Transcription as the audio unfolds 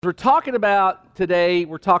We're talking about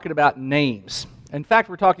names. In fact,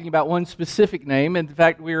 we're talking about one specific name. In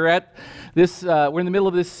fact, we're in the middle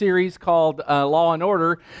of this series called Law and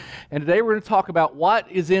Order, and today we're going to talk about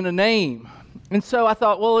what is in a name. And so I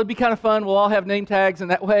thought, well, it'd be kind of fun. We'll all have name tags, and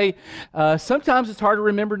that way, sometimes it's hard to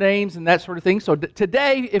remember names and that sort of thing. So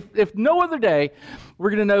today, if no other day, we're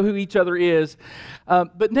going to know who each other is.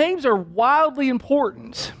 But names are wildly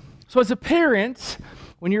important. So as a parent,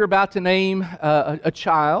 when you're about to name a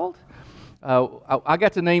child, I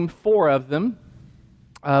got to name 4 of them.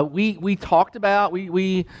 We talked about,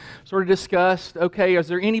 we sort of discussed, okay, is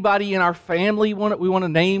there anybody in our family we want to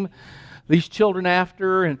name these children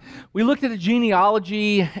after? And we looked at a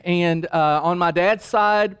genealogy, and on my dad's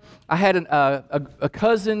side, I had a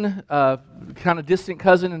cousin, kind of distant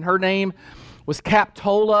cousin, and her name was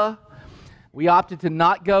Captola. We opted to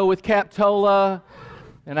not go with Captola.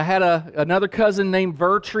 And I had another cousin named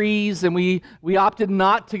Vertrees, and we opted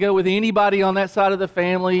not to go with anybody on that side of the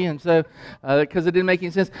family, and so because it didn't make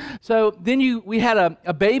any sense. So then we had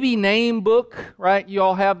a baby name book, right? You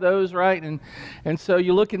all have those, right? And so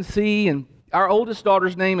you look and see, and our oldest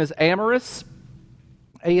daughter's name is Amaris,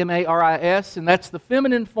 Amaris, and that's the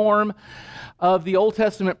feminine form of the Old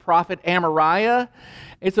Testament prophet Amariah.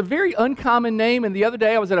 It's a very uncommon name, and the other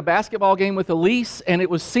day I was at a basketball game with Elise, and it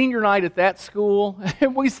was senior night at that school,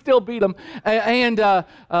 and we still beat them, and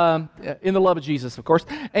in the love of Jesus, of course.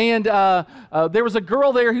 And there was a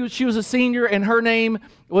girl there, she was a senior, and her name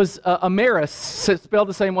was Amaris, spelled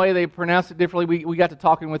the same way, they pronounced it differently. We got to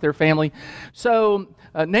talking with their family. So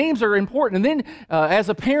names are important. And then as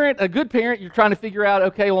a parent, a good parent, you're trying to figure out,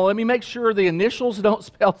 okay, well, let me make sure the initials don't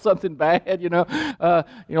spell something bad,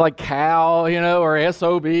 like cow, or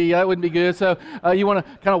S-O-B, that wouldn't be good. So you want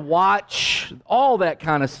to kind of watch all that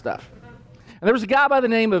kind of stuff. And there was a guy by the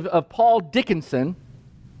name of Paul Dickinson,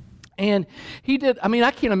 and he did,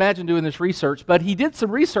 I can't imagine doing this research, but he did some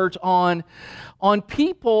research on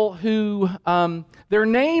people who their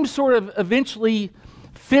name sort of eventually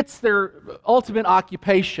fits their ultimate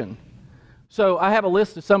occupation. So I have a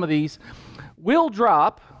list of some of these. Will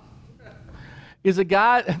Drop is a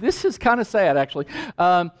guy, this is kind of sad actually.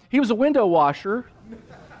 He was a window washer,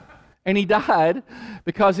 and he died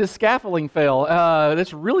because his scaffolding fell.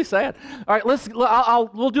 That's really sad. All right,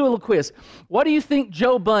 we'll do a little quiz. What do you think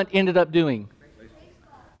Joe Bunt ended up doing?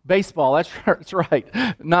 Baseball, that's right,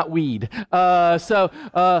 not weed. What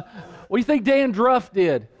do you think Dan Druff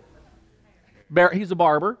did? He's a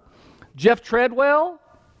barber. Jeff Treadwell?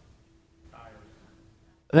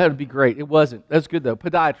 That would be great. It wasn't. That's good, though.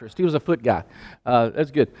 Podiatrist. He was a foot guy. That's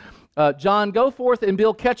good. John Goforth and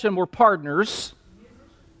Bill Ketchum were partners.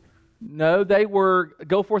 No, they were,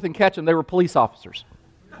 Goforth and Ketchum, they were police officers.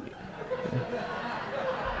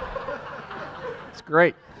 It's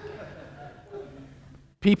great.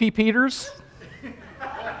 P.P. Peters?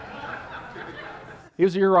 He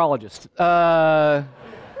was a urologist.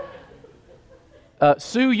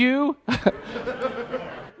 Sue Yu?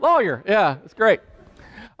 Lawyer. Yeah, that's great.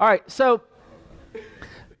 All right, so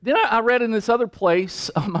then I read in this other place,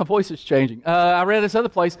 my voice is changing. I read this other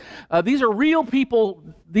place, these are real people,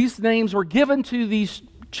 these names were given to these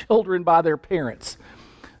children by their parents.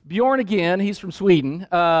 Bjorn again, he's from Sweden,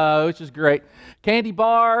 which is great. Candy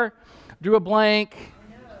Barr, drew a blank.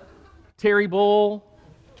 Terry Bull,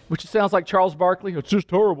 which sounds like Charles Barkley, it's just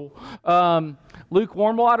horrible. Luke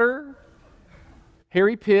Warmwater,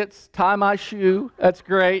 Harry Pitts, Tie My Shoe, that's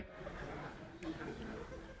great.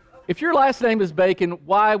 If your last name is Bacon,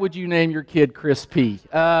 why would you name your kid Chris P?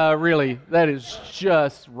 Really, that is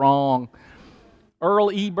just wrong.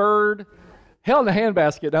 Earl E. Bird, Hell in a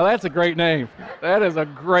Handbasket. Now that's a great name. That is a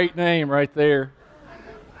great name right there.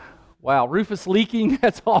 Wow, Rufus Leaking,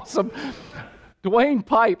 that's awesome. Dwayne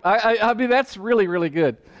Pipe, that's really, really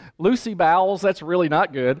good. Lucy Bowles, that's really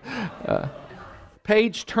not good.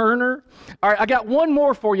 Paige Turner. All right, I got one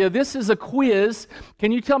more for you. This is a quiz.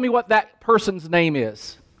 Can you tell me what that person's name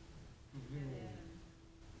is?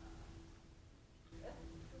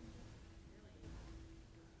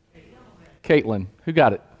 Caitlin. Who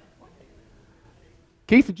got it?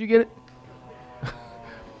 Keith, did you get it?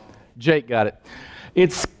 Jake got it.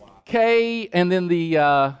 It's K and then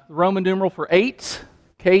the Roman numeral for 8.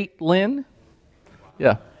 Caitlin.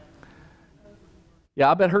 Yeah. Yeah,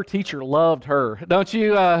 I bet her teacher loved her. Don't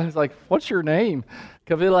you? It's like, what's your name?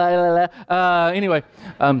 Anyway,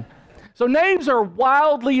 so names are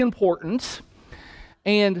wildly important.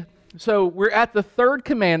 And so we're at the 3rd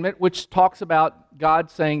commandment, which talks about God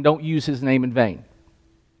saying, don't use his name in vain.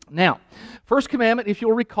 Now, first commandment, if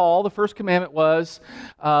you'll recall, the first commandment was,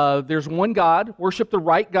 there's one God, worship the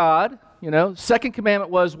right God. Second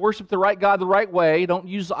commandment was worship the right God the right way. Don't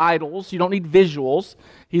use idols. You don't need visuals.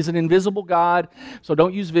 He's an invisible God, so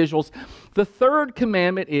don't use visuals. The third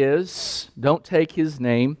commandment is don't take his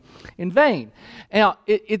name in vain. Now,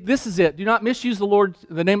 this is it. Do not misuse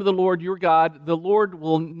the name of the Lord your God. The Lord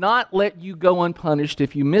will not let you go unpunished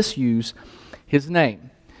if you misuse his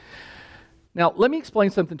name. Now, let me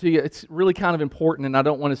explain something to you. It's really kind of important, and I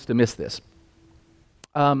don't want us to miss this.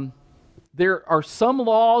 There are some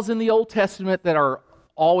laws in the Old Testament that are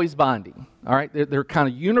always binding. All right, they're kind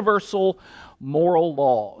of universal moral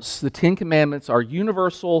laws. The Ten Commandments are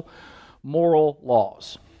universal moral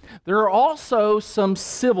laws. There are also some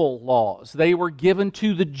civil laws. They were given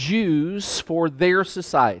to the Jews for their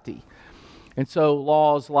society. And so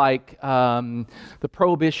laws like the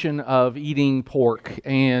prohibition of eating pork,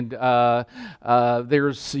 and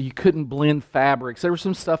you couldn't blend fabrics. There was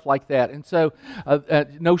some stuff like that. And so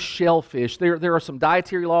no shellfish. There are some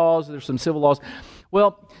dietary laws. There's some civil laws.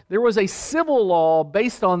 Well, there was a civil law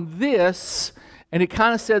based on this, and it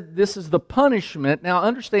kind of said this is the punishment. Now,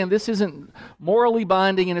 understand this isn't morally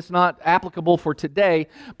binding and it's not applicable for today,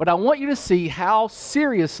 but I want you to see how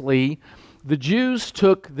seriously the Jews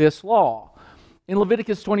took this law. In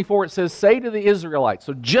Leviticus 24, it says, say to the Israelites,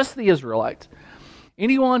 so just the Israelites,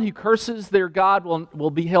 anyone who curses their God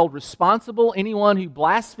will be held responsible. Anyone who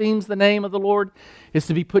blasphemes the name of the Lord is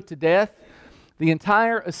to be put to death. The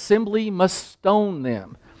entire assembly must stone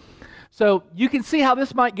them. So you can see how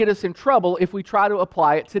this might get us in trouble if we try to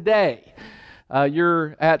apply it today.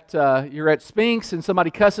 You're at Spinks and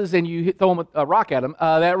somebody cusses and you throw a rock at them.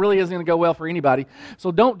 That really isn't going to go well for anybody.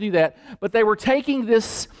 So don't do that. But they were taking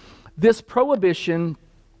this prohibition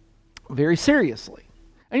very seriously.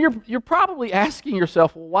 And you're probably asking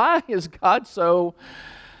yourself, well, why is God so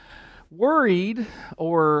worried,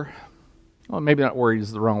 or well, maybe not worried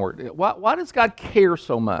is the wrong word. Why does God care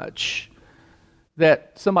so much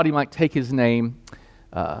that somebody might take his name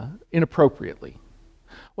inappropriately?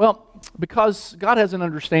 Well, because God has an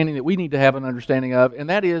understanding that we need to have an understanding of, and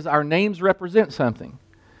that is our names represent something.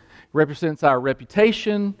 It represents our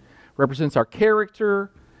reputation, represents our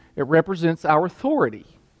character, it represents our authority.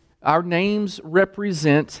 Our names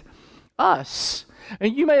represent us.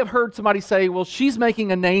 And you may have heard somebody say, well, she's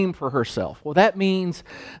making a name for herself. Well, that means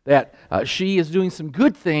that she is doing some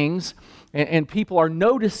good things, and people are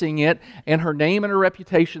noticing it, and her name and her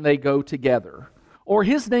reputation, they go together. Or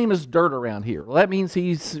his name is dirt around here. Well, that means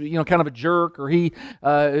he's kind of a jerk, or he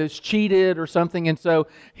is cheated or something, and so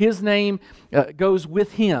his name goes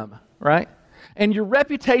with him, right? And your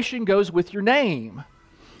reputation goes with your name.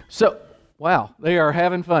 So, wow, they are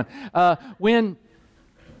having fun. I'm going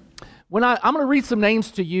to read some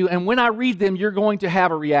names to you, and when I read them, you're going to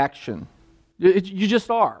have a reaction. You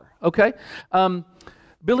just are, okay?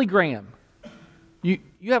 Billy Graham.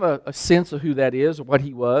 You have a sense of who that is or what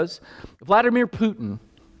he was. Vladimir Putin.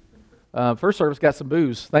 First service got some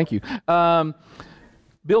booze. Thank you.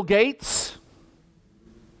 Bill Gates.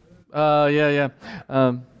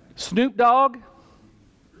 Snoop Dogg.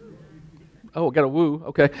 Oh, got a woo.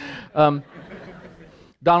 Okay.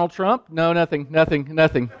 Donald Trump. No, nothing.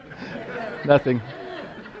 Nothing.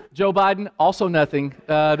 Joe Biden. Also nothing.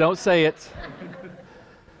 Don't say it.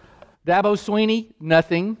 Dabo Sweeney.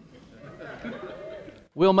 Nothing.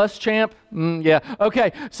 Will Muschamp? Yeah.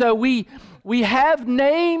 Okay. So we have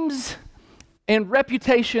names and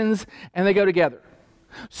reputations, and they go together.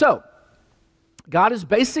 So God is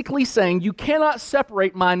basically saying, you cannot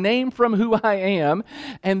separate my name from who I am,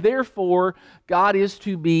 and therefore God is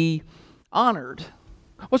to be honored.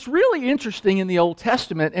 What's really interesting in the Old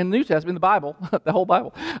Testament and New Testament, in the Bible, the whole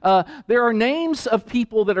Bible, there are names of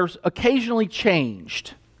people that are occasionally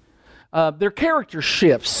changed. Their character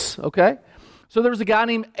shifts, okay? So there's a guy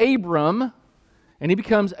named Abram, and he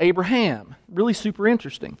becomes Abraham. Really super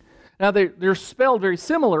interesting. Now, they're spelled very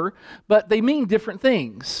similar, but they mean different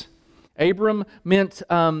things. Abram meant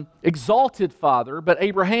exalted father, but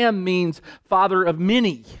Abraham means father of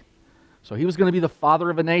many. So he was going to be the father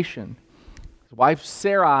of a nation. His wife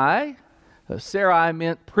Sarai. Sarai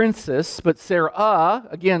meant princess, but Sarah,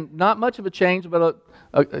 again, not much of a change, but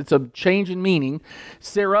it's a change in meaning.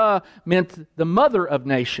 Sarah meant the mother of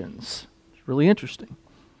nations. It's really interesting.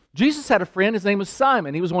 Jesus had a friend, his name was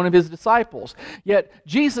Simon. He was one of his disciples. Yet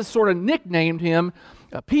Jesus sort of nicknamed him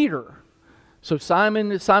Peter. So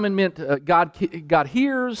Simon meant God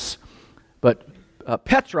hears, but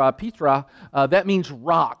Petra, that means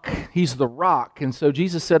rock. He's the rock. And so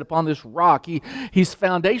Jesus said upon this rock, he's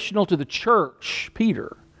foundational to the church,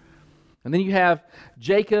 Peter. And then you have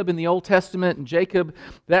Jacob in the Old Testament, and Jacob,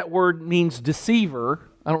 that word means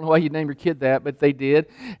deceiver. I don't know why you'd name your kid that, but they did.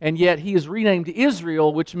 And yet he is renamed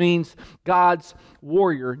Israel, which means God's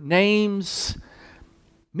warrior. Names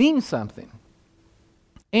mean something.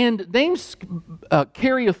 And names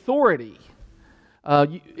carry authority.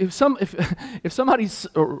 If somebody's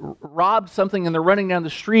robbed something and they're running down the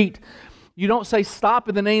street, you don't say stop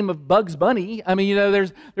in the name of Bugs Bunny. I mean,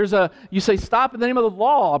 you say stop in the name of the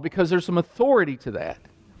law because there's some authority to that.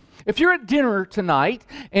 If you're at dinner tonight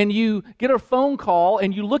and you get a phone call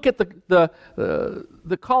and you look at the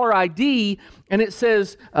caller ID and it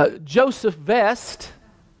says Joseph Vest,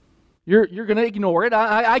 you're going to ignore it.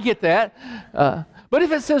 I get that. But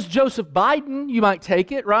if it says Joseph Biden, you might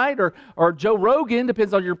take it, right? Or Joe Rogan,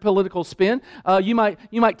 depends on your political spin. You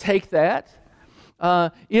might take that.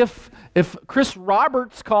 If Chris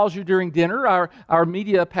Roberts calls you during dinner, our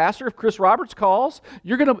media pastor, if Chris Roberts calls,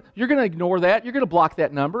 you're gonna ignore that. You're gonna block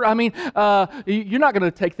that number. I mean, you're not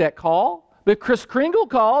gonna take that call. But if Chris Kringle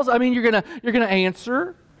calls, I mean, you're gonna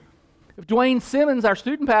answer. If Dwayne Simmons, our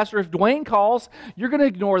student pastor, if Dwayne calls, you're gonna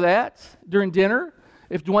ignore that during dinner.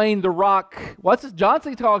 If Dwayne The Rock,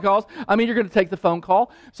 Johnson calls, I mean, you're going to take the phone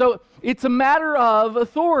call. So it's a matter of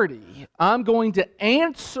authority. I'm going to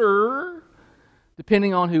answer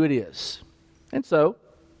depending on who it is. And so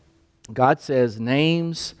God says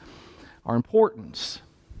names are important.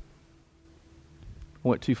 I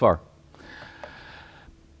went too far.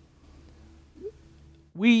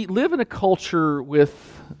 We live in a culture with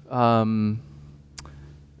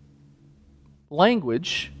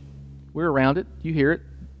language. We're around it. You hear it,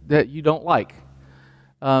 that you don't like.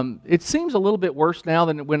 It seems a little bit worse now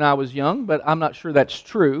than when I was young, but I'm not sure that's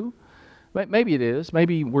true. Maybe it is.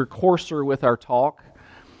 Maybe we're coarser with our talk.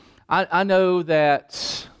 I know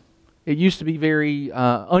that it used to be very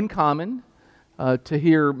uncommon to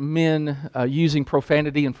hear men using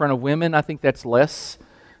profanity in front of women. I think that's less.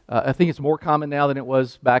 I think it's more common now than it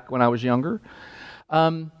was back when I was younger.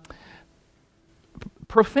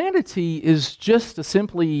 Profanity is just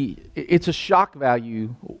it's a shock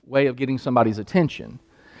value way of getting somebody's attention.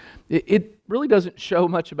 It really doesn't show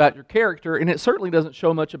much about your character, and it certainly doesn't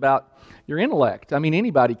show much about your intellect. I mean,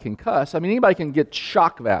 anybody can cuss. I mean, anybody can get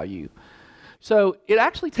shock value. So it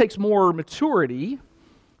actually takes more maturity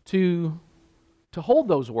to hold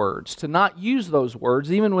those words, to not use those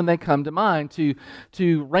words, even when they come to mind, to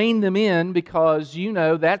rein them in, because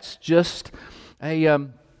that's just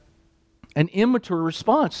an immature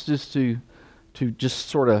response, just to just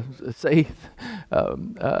sort of say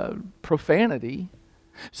profanity.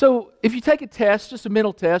 So if you take a test, just a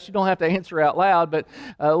mental test, you don't have to answer out loud, but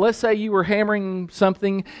let's say you were hammering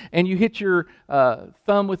something and you hit your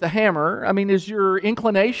thumb with a hammer. I mean, is your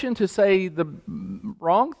inclination to say the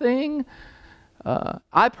wrong thing?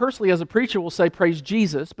 I personally, as a preacher, will say praise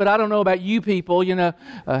Jesus, but I don't know about you people,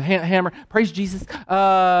 hammer, praise Jesus,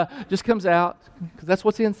 just comes out, because that's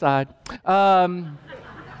what's inside. But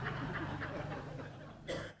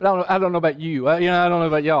I don't know about you, I don't know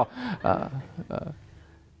about y'all.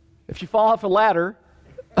 If you fall off a ladder,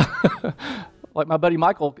 like my buddy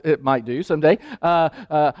Michael it might do someday,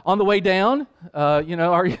 on the way down, are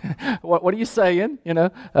you, what are you saying?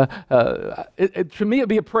 To me it'd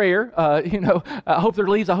be a prayer. I hope there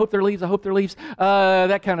leaves. I hope there leaves. I hope there leaves.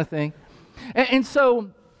 That kind of thing. And so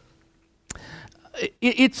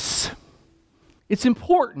it's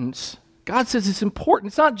important. God says it's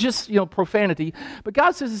important. It's not just profanity, but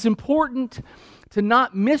God says it's important to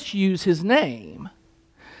not misuse His name.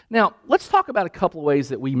 Now, let's talk about a couple of ways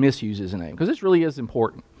that we misuse His name, because this really is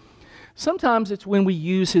important. Sometimes it's when we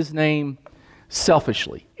use His name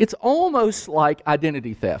selfishly. It's almost like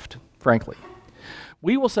identity theft, frankly.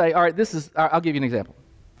 We will say, all right, I'll give you an example.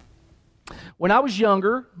 When I was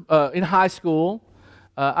younger, in high school,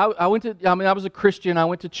 I was a Christian. I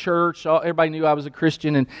went to church. Everybody knew I was a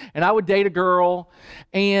Christian, and I would date a girl.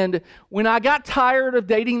 And when I got tired of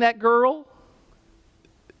dating that girl,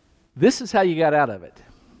 this is how you got out of it.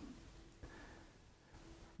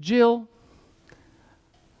 Jill,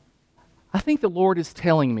 I think the Lord is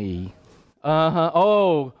telling me,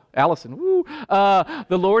 oh, Allison, woo,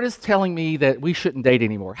 the Lord is telling me that we shouldn't date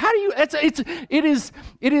anymore. How do you, it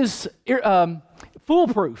is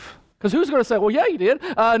foolproof. Because who's going to say, well, yeah, you did.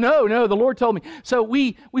 No, the Lord told me. So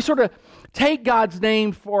we sort of take God's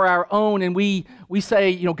name for our own, and we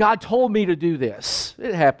say, God told me to do this.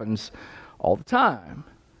 It happens all the time.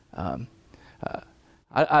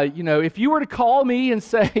 If you were to call me and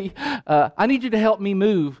say, I need you to help me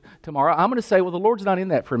move tomorrow, I'm going to say, well, the Lord's not in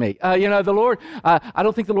that for me. The Lord, I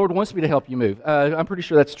don't think the Lord wants me to help you move. I'm pretty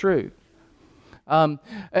sure that's true. And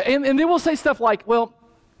then we'll say stuff like, well,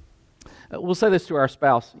 we'll say this to our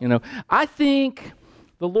spouse, I think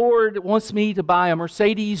the Lord wants me to buy a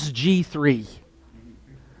Mercedes G3.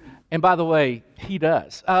 And by the way, He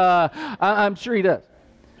does. I'm sure He does.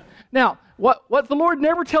 Now, what the Lord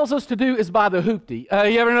never tells us to do is buy the hoopty.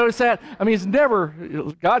 You ever notice that? I mean, it's never,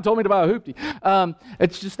 God told me to buy a hoopty.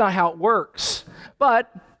 It's just not how it works.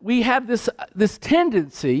 But we have this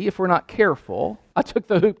tendency, if we're not careful, I took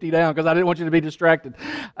the hoopty down because I didn't want you to be distracted.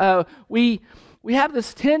 We have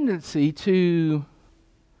this tendency to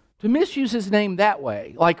misuse His name that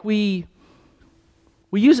way. Like we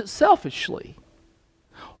use it selfishly.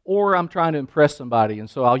 Or I'm trying to impress somebody, and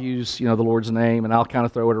so I'll use, the Lord's name, and I'll kind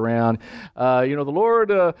of throw it around.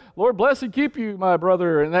 The Lord bless and keep you, my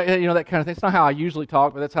brother, and that, that kind of thing. It's not how I usually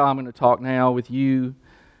talk, but that's how I'm going to talk now with you.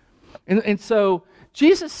 And so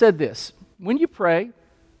Jesus said this: when you pray,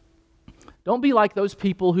 don't be like those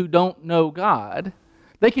people who don't know God.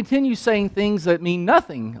 They continue saying things that mean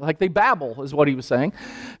nothing, like they babble, is what He was saying,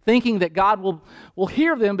 thinking that God will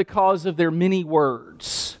hear them because of their many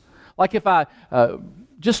words. Like if I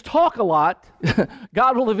just talk a lot,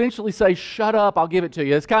 God will eventually say, "Shut up, I'll give it to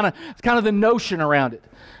you." It's kind of the notion around it.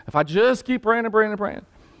 If I just keep praying and praying and praying.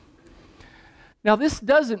 Now, this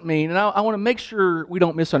doesn't mean, and I want to make sure we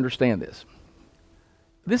don't misunderstand this.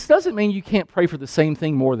 This doesn't mean you can't pray for the same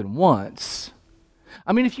thing more than once.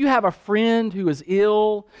 I mean, if you have a friend who is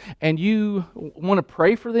ill and you want to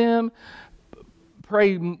pray for them,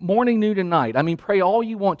 pray morning, noon, and night. I mean, pray all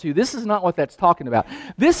you want to. This is not what that's talking about.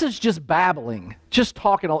 This is just babbling, just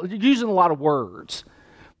talking, using a lot of words.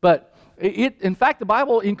 But in fact, the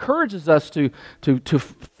Bible encourages us to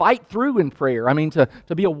fight through in prayer. I mean, to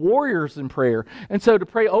be a warriors in prayer. And so to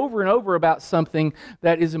pray over and over about something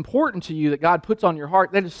that is important to you, that God puts on your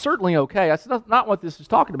heart, that is certainly okay. That's not what this is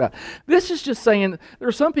talking about. This is just saying there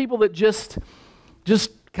are some people that just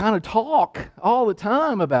kind of talk all the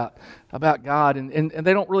time about God, and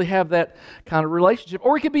they don't really have that kind of relationship.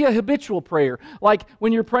 Or it could be a habitual prayer. Like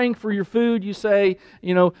when you're praying for your food, you say,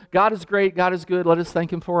 God is great, God is good, let us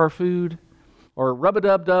thank Him for our food. Or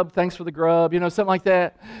rub-a-dub-dub, thanks for the grub, something like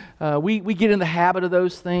that. We get in the habit of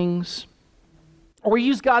those things. Or we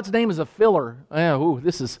use God's name as a filler.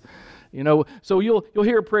 This is, so you'll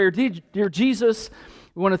hear a prayer, Dear Jesus,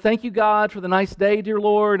 we want to thank you, God, for the nice day, dear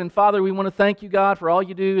Lord. And Father, we want to thank you, God, for all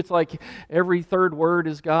you do. It's like every third word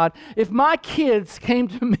is God. If my kids came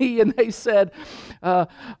to me and they said,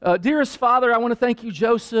 Dearest Father, I want to thank you,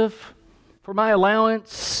 Joseph, for my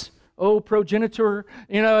allowance. Oh, progenitor.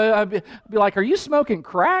 I'd be like, are you smoking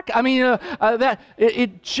crack? I mean,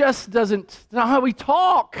 it just doesn't, it's not how we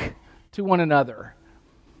talk to one another.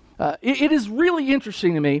 It is really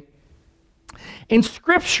interesting to me. In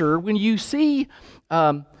Scripture, when you see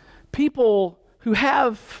people who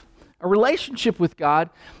have a relationship with God,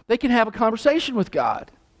 they can have a conversation with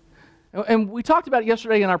God. And we talked about it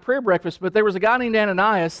yesterday in our prayer breakfast, but there was a guy named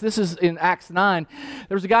Ananias. This is in Acts 9.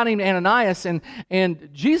 There was a guy named Ananias, and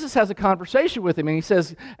Jesus has a conversation with him, and He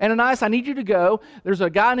says, Ananias, I need you to go. There's a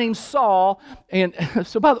guy named Saul, and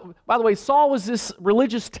so by the way, Saul was this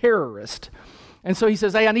religious terrorist. And so He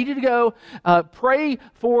says, hey, I need you to go pray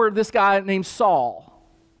for this guy named Saul,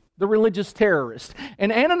 the religious terrorist.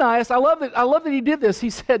 And Ananias, I love that he did this. He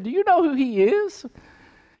said, do you know who he is?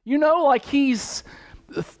 Like he's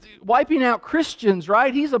wiping out Christians,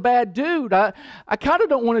 right? He's a bad dude. I kind of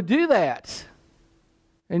don't want to do that.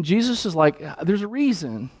 And Jesus is like, there's a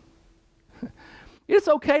reason. It's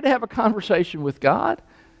okay to have a conversation with God.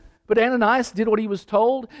 But Ananias did what he was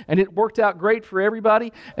told, and it worked out great for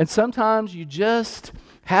everybody. And sometimes you just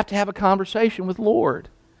have to have a conversation with the Lord.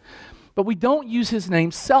 But we don't use His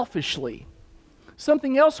name selfishly.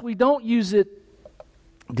 Something else, we don't use it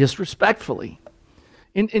disrespectfully.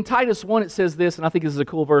 In Titus 1, it says this, and I think this is a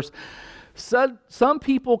cool verse. Some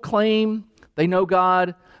people claim they know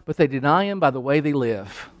God, but they deny Him by the way they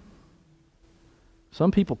live.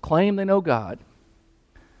 Some people claim they know God.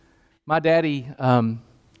 My daddy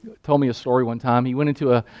told me a story one time. He went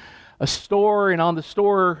into a store, and on the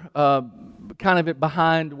store, kind of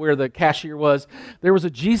behind where the cashier was, there was a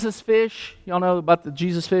Jesus fish. Y'all know about the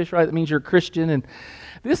Jesus fish, right? That means you're a Christian. And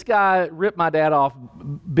this guy ripped my dad off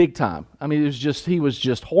big time. I mean, he was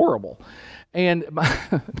just horrible. And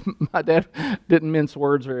my dad didn't mince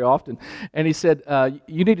words very often. And he said,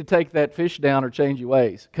 you need to take that fish down or change your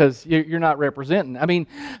ways, because you're not representing. I mean,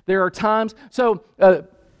 there are times, so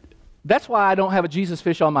that's why I don't have a Jesus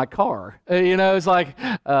fish on my car. It's like,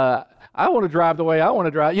 I want to drive the way I want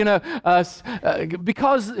to drive,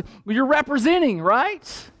 because you're representing,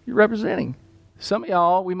 right? You're representing. Some of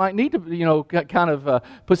y'all, we might need to, kind of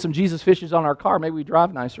put some Jesus fishes on our car. Maybe we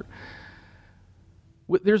drive nicer.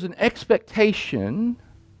 There's an expectation,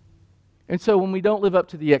 And so when we don't live up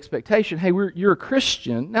to the expectation, hey, you're a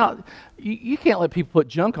Christian. Now, you can't let people put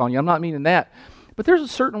junk on you. I'm not meaning that. But there's a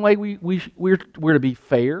certain way we're to be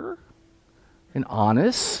fair and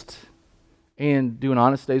honest and do an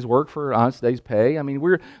honest day's work for an honest day's pay. I mean,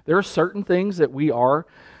 there are certain things that we are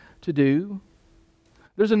to do.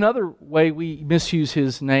 There's another way we misuse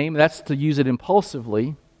his name. That's to use it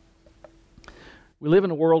impulsively. We live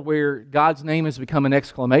in a world where God's name has become an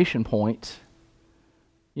exclamation point.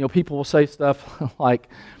 You know, people will say stuff like,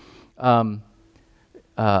 oh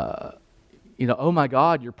my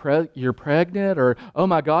God, you're pregnant, or oh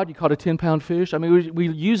my God, you caught a 10-pound fish. I mean, we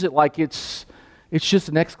use it like it's just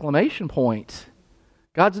an exclamation point.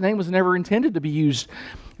 God's name was never intended to be used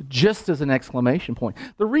just as an exclamation point.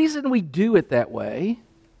 The reason we do it that way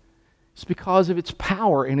is because of its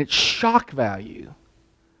power and its shock value.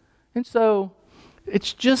 And so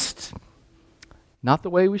it's just not the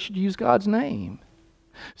way we should use God's name.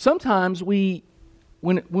 Sometimes when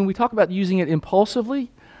we talk about using it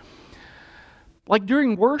impulsively, like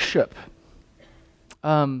during worship,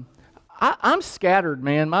 I'm scattered,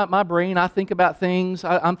 man. My brain, I think about things.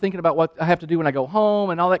 I'm thinking about what I have to do when I go home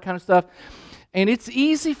and all that kind of stuff. And it's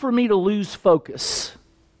easy for me to lose focus.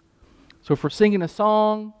 So if we're singing a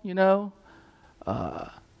song,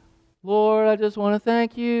 Lord, I just want to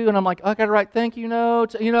thank you. And I'm like, I got to write thank you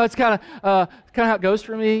notes. It's kind of how it goes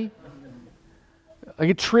for me. I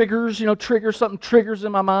get triggers, something triggers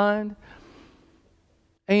in my mind.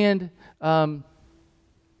 And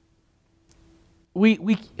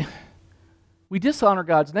we dishonor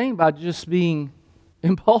God's name by just being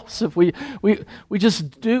impulsive. We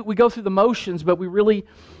go through the motions, but we really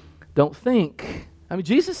don't think. I mean,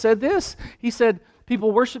 Jesus said this. He said,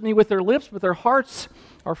 people worship me with their lips, but their hearts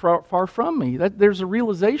are far from me. There's a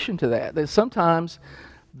realization to that sometimes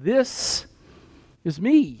this is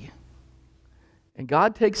me. And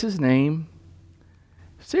God takes his name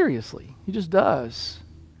seriously. He just does.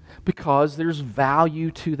 Because there's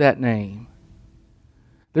value to that name.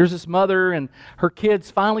 There's this mother and her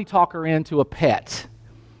kids finally talk her into a pet.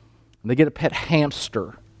 And they get a pet hamster.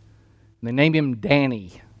 And they name him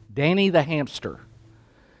Danny. Danny the hamster.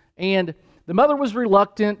 And the mother was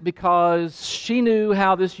reluctant because she knew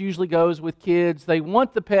how this usually goes with kids. They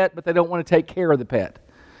want the pet, but they don't want to take care of the pet.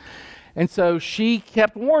 And so she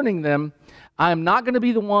kept warning them, I'm not going to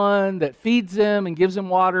be the one that feeds him and gives him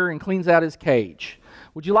water and cleans out his cage.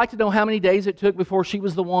 Would you like to know how many days it took before she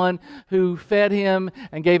was the one who fed him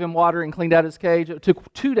and gave him water and cleaned out his cage? It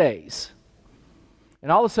took 2 days.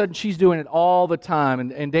 And all of a sudden, she's doing it all the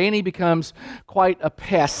time. And Danny becomes quite a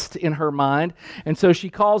pest in her mind. And so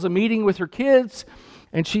she calls a meeting with her kids,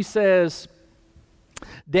 and she says,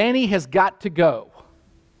 Danny has got to go.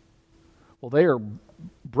 Well, they are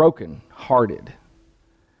broken-hearted.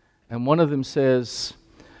 And one of them says,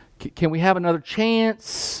 can we have another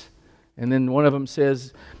chance? And then one of them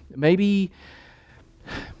says, maybe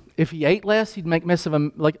if he ate less, he'd make less of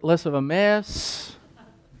a mess.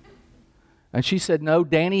 And she said, no,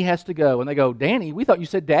 Danny has to go. And they go, Danny? We thought you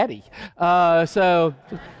said Daddy. So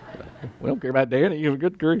we don't care about Danny. You have a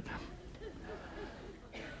good grief.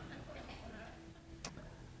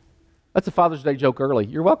 That's a Father's Day joke early.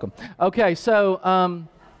 You're welcome. Okay, so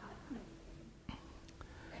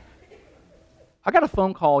I got a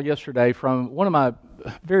phone call yesterday from one of my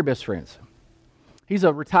very best friends. He's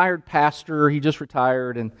a retired pastor. He just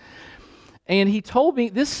retired. And he told me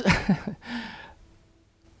this...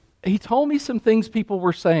 He told me some things people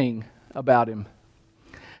were saying about him.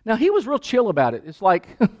 Now, he was real chill about it. It's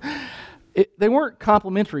like, they weren't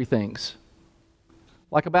complimentary things,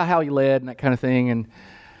 like about how he led and that kind of thing. And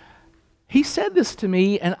he said this to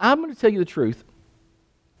me, and I'm going to tell you the truth.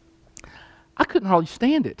 I couldn't hardly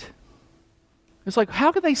stand it. It's like,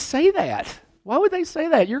 how could they say that? Why would they say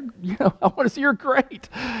that? I want to say you're great.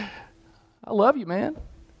 I love you, man.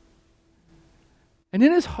 And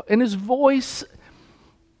in his voice...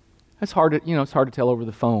 It's hard to tell over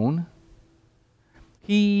the phone.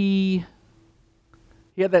 He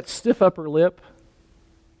had that stiff upper lip.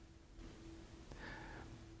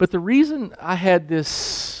 But the reason I had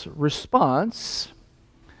this response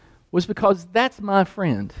was because that's my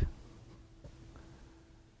friend.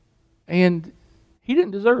 And he didn't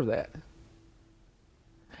deserve that.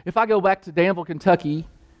 If I go back to Danville, Kentucky,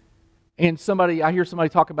 and I hear somebody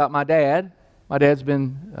talk about my dad's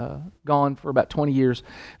been gone for about 20 years.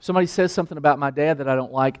 If somebody says something about my dad that I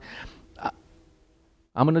don't like,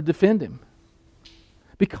 I'm going to defend him.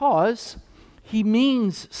 Because he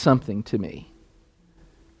means something to me.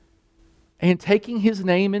 And taking his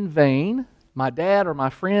name in vain, my dad or my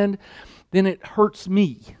friend, then it hurts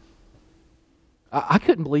me. I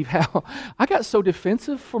couldn't believe how I got so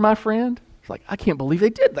defensive for my friend. It's like, I can't believe they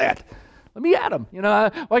did that. Let me at them.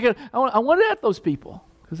 I want to at those people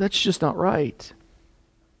because that's just not right.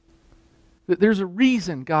 There's a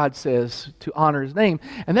reason God says to honor His name,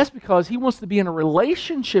 and that's because He wants to be in a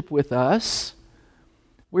relationship with us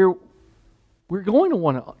where we're going to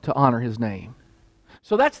want to honor His name.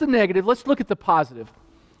 So that's the negative. Let's look at the positive.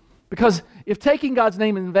 Because if taking God's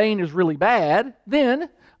name in vain is really bad, then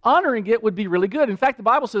honoring it would be really good. In fact, the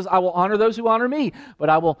Bible says, I will honor those who honor me, but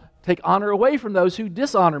I will take honor away from those who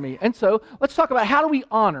dishonor me. And so let's talk about how do we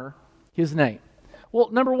honor His name. Well,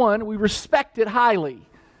 number one, we respect it highly.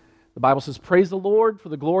 The Bible says, praise the Lord for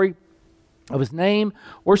the glory of His name.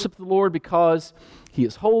 Worship the Lord because He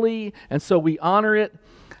is holy, and so we honor it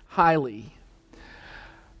highly.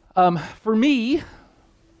 For me,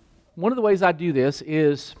 one of the ways I do this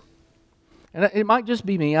is, and it might just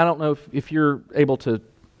be me, I don't know if you're able to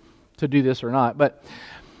do this or not, but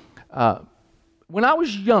when I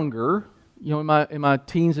was younger, in my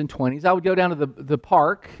teens and 20s, I would go down to the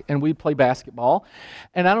park and we'd play basketball.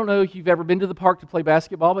 And I don't know if you've ever been to the park to play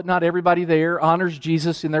basketball, but not everybody there honors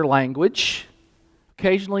Jesus in their language.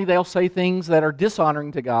 Occasionally they'll say things that are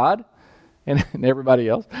dishonoring to God and everybody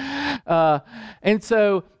else. And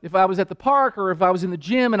so if I was at the park or if I was in the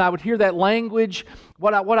gym and I would hear that language,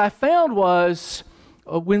 what I found was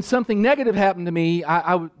when something negative happened to me,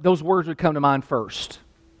 those words would come to mind first.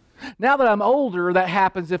 Now that I'm older, that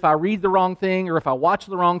happens if I read the wrong thing or if I watch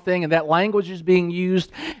the wrong thing and that language is being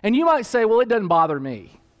used. And you might say, well, it doesn't bother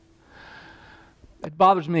me. It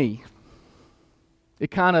bothers me.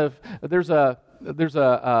 It kind of, there's a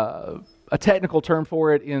technical term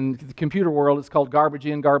for it in the computer world. It's called garbage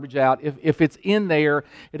in, garbage out. If it's in there,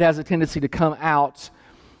 it has a tendency to come out.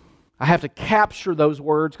 I have to capture those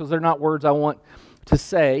words because they're not words I want to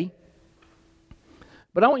say.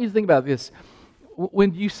 But I want you to think about this.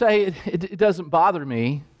 When you say it doesn't bother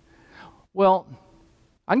me, well,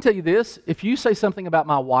 I can tell you this. If you say something about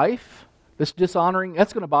my wife that's dishonoring,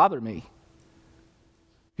 that's going to bother me.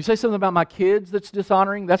 If you say something about my kids that's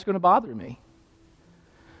dishonoring, that's going to bother me.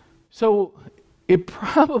 So it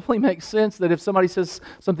probably makes sense that if somebody says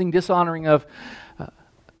something dishonoring of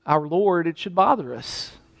our Lord, it should bother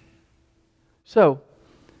us. So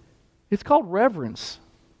it's called reverence.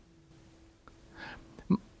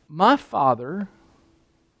 My father,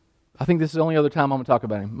 I think this is the only other time I'm going to talk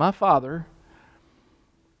about him. My father,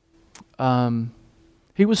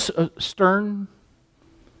 he was stern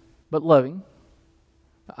but loving.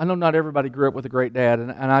 I know not everybody grew up with a great dad,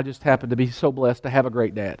 and I just happened to be so blessed to have a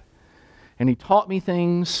great dad. And he taught me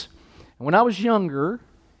things. And when I was younger,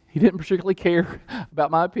 he didn't particularly care about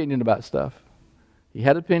my opinion about stuff. He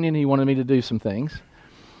had an opinion. He wanted me to do some things.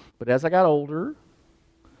 But as I got older,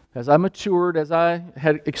 as I matured, as I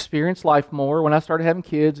had experienced life more, when I started having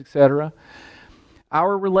kids, etc.,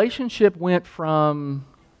 our relationship went from,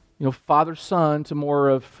 father-son to more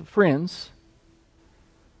of friends.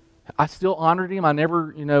 I still honored him. I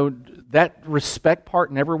never, that respect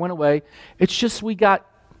part never went away. It's just we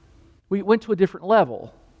went to a different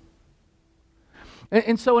level.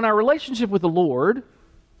 And so in our relationship with the Lord,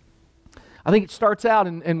 I think it starts out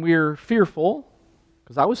and we're fearful,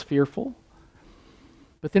 because I was fearful.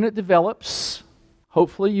 But then it develops.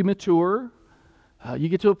 Hopefully you mature. You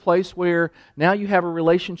get to a place where now you have a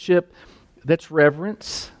relationship that's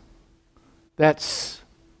reverence. That's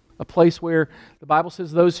a place where the Bible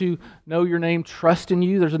says those who know your name trust in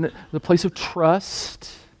you. There's a place of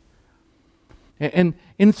trust. And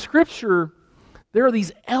in Scripture, there are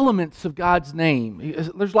these elements of God's name.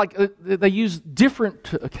 There's they use different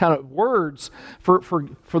kind of words for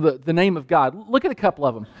the name of God. Look at a couple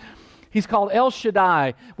of them. He's called El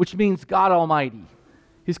Shaddai, which means God Almighty.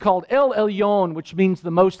 He's called El Elyon, which means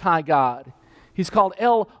the Most High God. He's called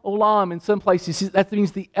El Olam in some places. That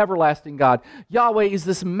means the everlasting God. Yahweh is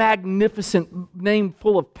this magnificent name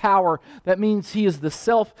full of power. That means He is the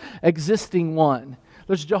self-existing one.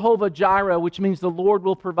 There's Jehovah Jireh, which means the Lord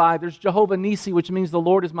will provide. There's Jehovah Nisi, which means the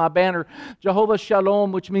Lord is my banner. Jehovah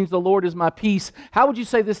Shalom, which means the Lord is my peace. How would you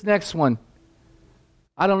say this next one?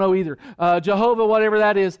 I don't know either. Jehovah, whatever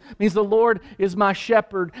that is, means the Lord is my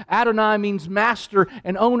shepherd. Adonai means master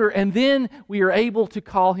and owner. And then we are able to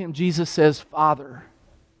call Him, Jesus says, Father.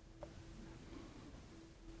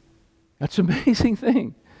 That's an amazing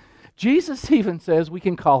thing. Jesus even says we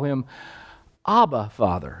can call Him Abba,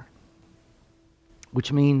 Father,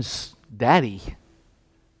 which means daddy.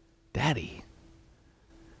 Daddy.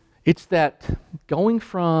 It's that going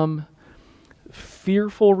from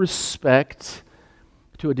fearful respect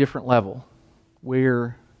to a different level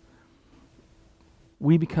where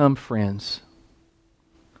we become friends.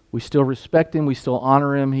 We still respect him. We still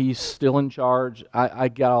honor him. He's still in charge. I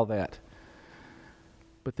got all that.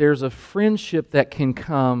 But there's a friendship that can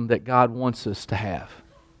come that God wants us to have.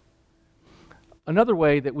 Another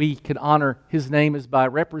way that we can honor his name is by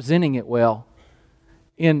representing it well.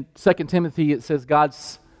 In 2 Timothy, it says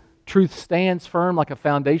God's truth stands firm like a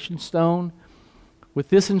foundation stone with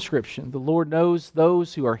this inscription: the Lord knows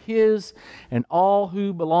those who are his, and all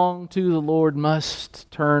who belong to the Lord must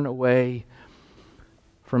turn away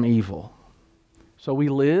from evil. So we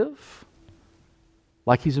live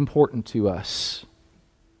like he's important to us.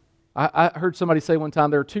 I heard somebody say one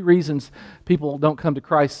time there are two reasons people don't come to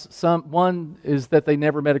Christ. One is that they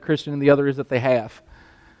never met a Christian, and the other is that they have.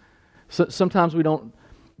 So sometimes we don't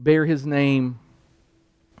bear his name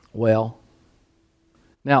well.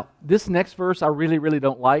 Now, this next verse I really, really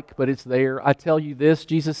don't like, but it's there. I tell you this,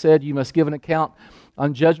 Jesus said, you must give an account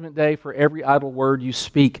on Judgment Day for every idle word you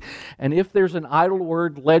speak. And if there's an idle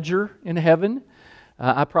word ledger in heaven,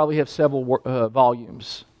 I probably have several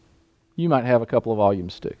volumes. You might have a couple of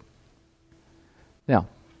volumes too. Now,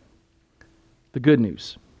 the good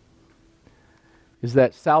news is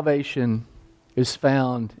that salvation is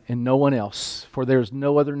found in no one else, for there is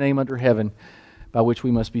no other name under heaven by which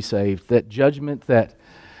we must be saved. That judgment that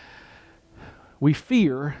we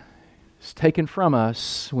fear is taken from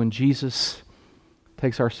us when Jesus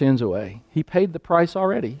takes our sins away. He paid the price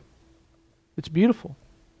already. It's beautiful.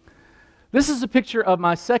 This is a picture of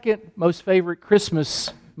my second most favorite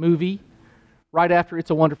Christmas movie, right after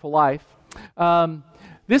It's a Wonderful Life.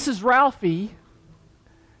 This is Ralphie,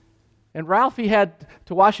 and Ralphie had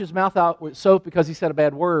to wash his mouth out with soap because he said a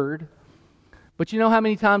bad word. But you know how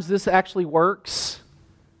many times this actually works?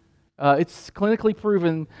 It's clinically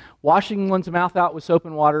proven washing one's mouth out with soap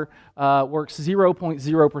and water works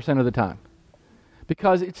 0.0% of the time.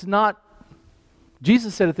 Because it's not,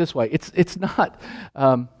 Jesus said it this way, it's not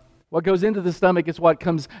what goes into the stomach, it's what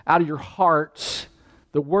comes out of your heart.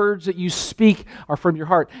 The words that you speak are from your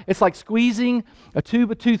heart. It's like squeezing a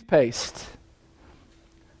tube of toothpaste.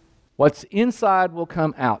 What's inside will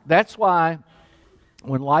come out. That's why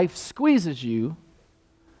when life squeezes you,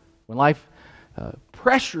 when life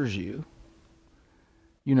pressures you,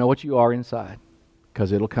 you know what you are inside,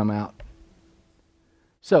 because it'll come out.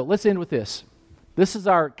 So let's end with this. This is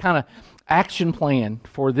our kind of action plan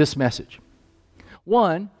for this message.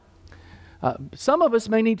 One, some of us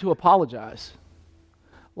may need to apologize.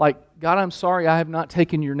 Like, God, I'm sorry I have not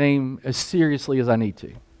taken your name as seriously as I need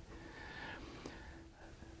to.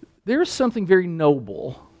 There's something very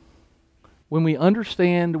noble when we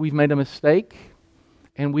understand we've made a mistake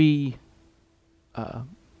and we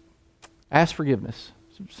ask forgiveness.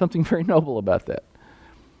 Something very noble about that.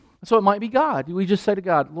 So it might be God. We just say to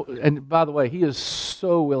God, and by the way, he is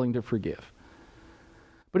so willing to forgive.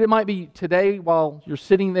 But it might be today while you're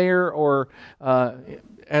sitting there, or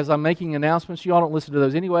as I'm making announcements. You all don't listen to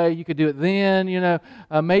those anyway. You could do it then,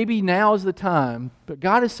 maybe now is the time. But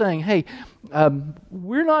God is saying, hey,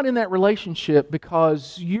 we're not in that relationship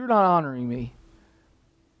because you're not honoring me.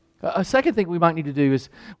 A second thing we might need to do is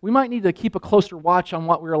we might need to keep a closer watch on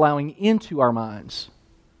what we're allowing into our minds.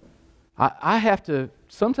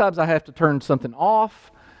 Sometimes I have to turn something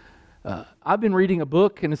off. I've been reading a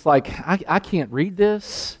book and it's like, I can't read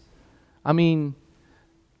this. I mean,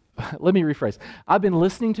 let me rephrase. I've been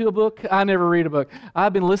listening to a book. I never read a book.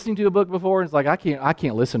 I've been listening to a book before and it's like, I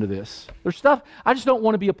can't listen to this. There's stuff, I just don't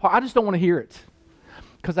want to be a part. I just don't want to hear it.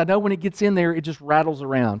 Because I know when it gets in there, it just rattles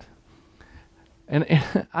around. And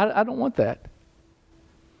I don't want that.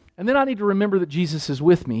 And then I need to remember that Jesus is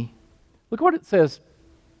with me. Look what it says.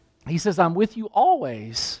 He says, I'm with you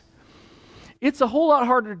always. It's a whole lot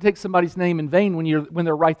harder to take somebody's name in vain when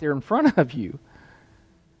they're right there in front of you.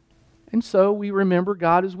 And so we remember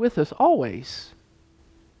God is with us always.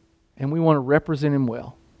 And we want to represent him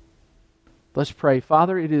well. Let's pray.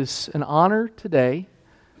 Father, it is an honor today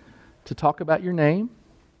to talk about your name.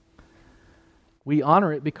 We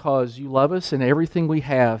honor it because you love us, and everything we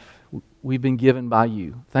have, we've been given by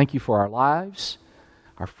you. Thank you for our lives,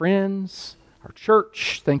 our friends, our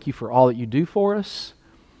church. Thank you for all that you do for us.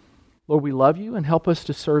 Lord, we love you, and help us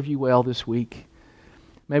to serve you well this week.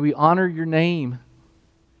 May we honor your name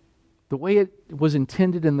the way it was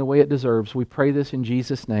intended and the way it deserves. We pray this in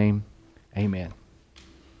Jesus' name. Amen.